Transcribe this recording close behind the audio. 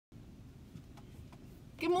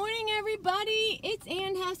Good morning, everybody. It's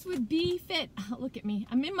Ann Hess with BFit. Oh, look at me.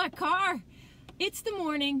 I'm in my car. It's the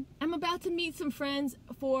morning. I'm about to meet some friends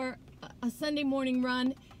for a Sunday morning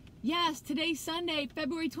run. Yes, today's Sunday,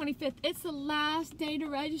 February 25th. It's the last day to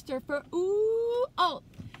register for OOALT.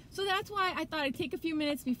 So that's why I thought I'd take a few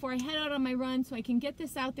minutes before I head out on my run so I can get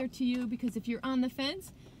this out there to you, because if you're on the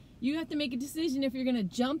fence, you have to make a decision if you're going to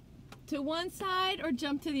jump to one side or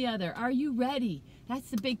jump to the other. Are you ready?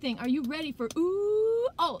 That's the big thing. Are you ready for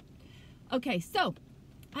OOALT? Okay, so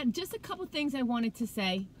just a couple things I wanted to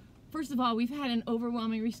say. First of all, we've had an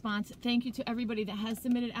overwhelming response. Thank you to everybody that has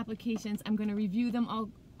submitted applications. I'm going to review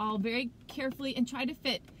them all very carefully and try to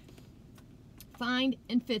find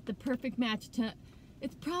and fit the perfect match to.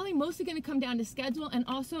 It's probably mostly going to come down to schedule and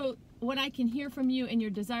also what I can hear from you and your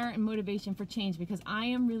desire and motivation for change, because I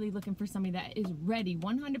am really looking for somebody that is ready,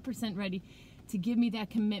 100% ready to give me that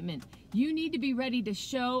commitment. You need to be ready to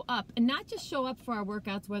show up, and not just show up for our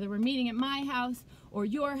workouts, whether we're meeting at my house or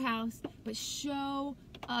your house, but show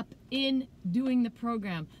up in doing the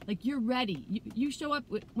program. Like, you're ready. You show up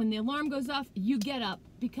when the alarm goes off, you get up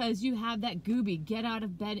because you have that gooby, get out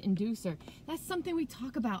of bed inducer. That's something we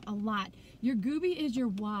talk about a lot. Your gooby is your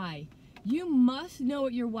why. You must know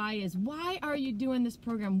what your why is. Why are you doing this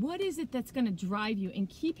program? What is it that's going to drive you and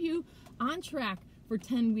keep you on track for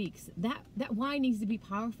 10 weeks? That why needs to be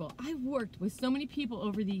powerful. I've worked with so many people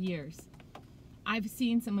over the years. I've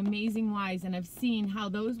seen some amazing whys, and I've seen how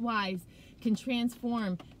those whys can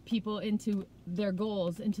transform people into their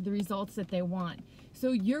goals, into the results that they want.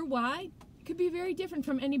 So your why could be very different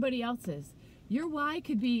from anybody else's. Your why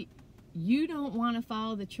could be, you don't want to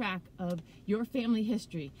follow the track of your family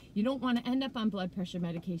history. You don't want to end up on blood pressure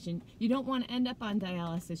medication. You don't want to end up on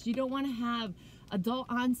dialysis. You don't want to have adult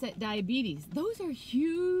onset diabetes. Those are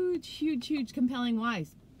huge, huge, huge compelling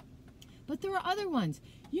whys. But there are other ones.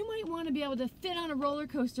 You might want to be able to fit on a roller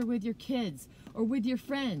coaster with your kids or with your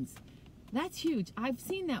friends. That's huge. I've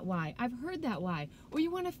seen that why. I've heard that why. Or you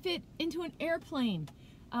want to fit into an airplane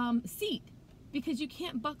seat because you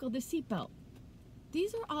can't buckle the seatbelt.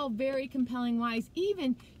 These are all very compelling whys.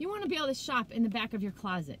 Even you want to be able to shop in the back of your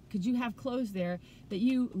closet because you have clothes there that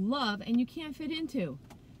you love and you can't fit into.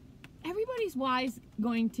 Everybody's why is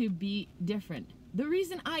going to be different. The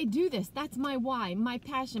reason I do this, that's my why, my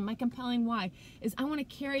passion, my compelling why, is I want to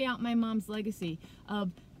carry out my mom's legacy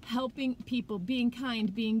of helping people, being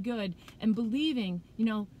kind, being good, and believing, you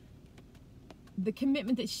know, the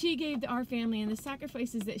commitment that she gave to our family and the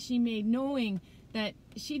sacrifices that she made, knowing that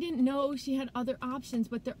she didn't know she had other options,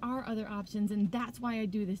 but there are other options. And that's why I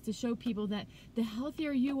do this, to show people that the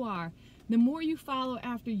healthier you are, the more you follow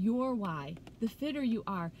after your why, the fitter you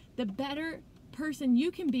are, the better person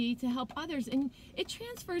you can be to help others. And it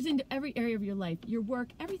transfers into every area of your life, your work,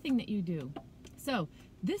 everything that you do. So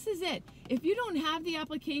this is it. If you don't have the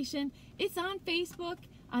application, it's on Facebook,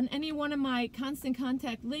 on any one of my constant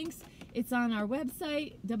contact links. It's on our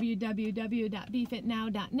website,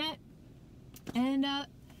 www.bfitnow.net. And I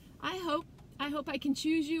hope I can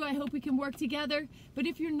choose you. I hope we can work together. But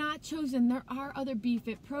if you're not chosen, there are other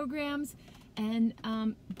BFit programs, and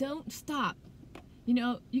don't stop. You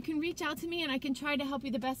know, you can reach out to me and I can try to help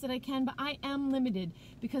you the best that I can, but I am limited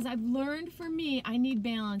because I've learned, for me, I need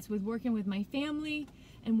balance with working with my family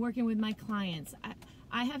and working with my clients.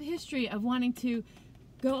 I have a history of wanting to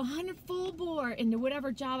go 100 full bore into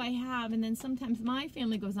whatever job I have, and then sometimes my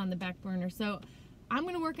family goes on the back burner. So I'm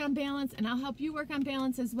going to work on balance, and I'll help you work on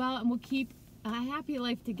balance as well, and we'll keep a happy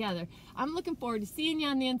life together. I'm looking forward to seeing you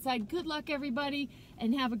on the inside. Good luck, everybody,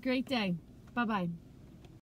 and have a great day. Bye-bye.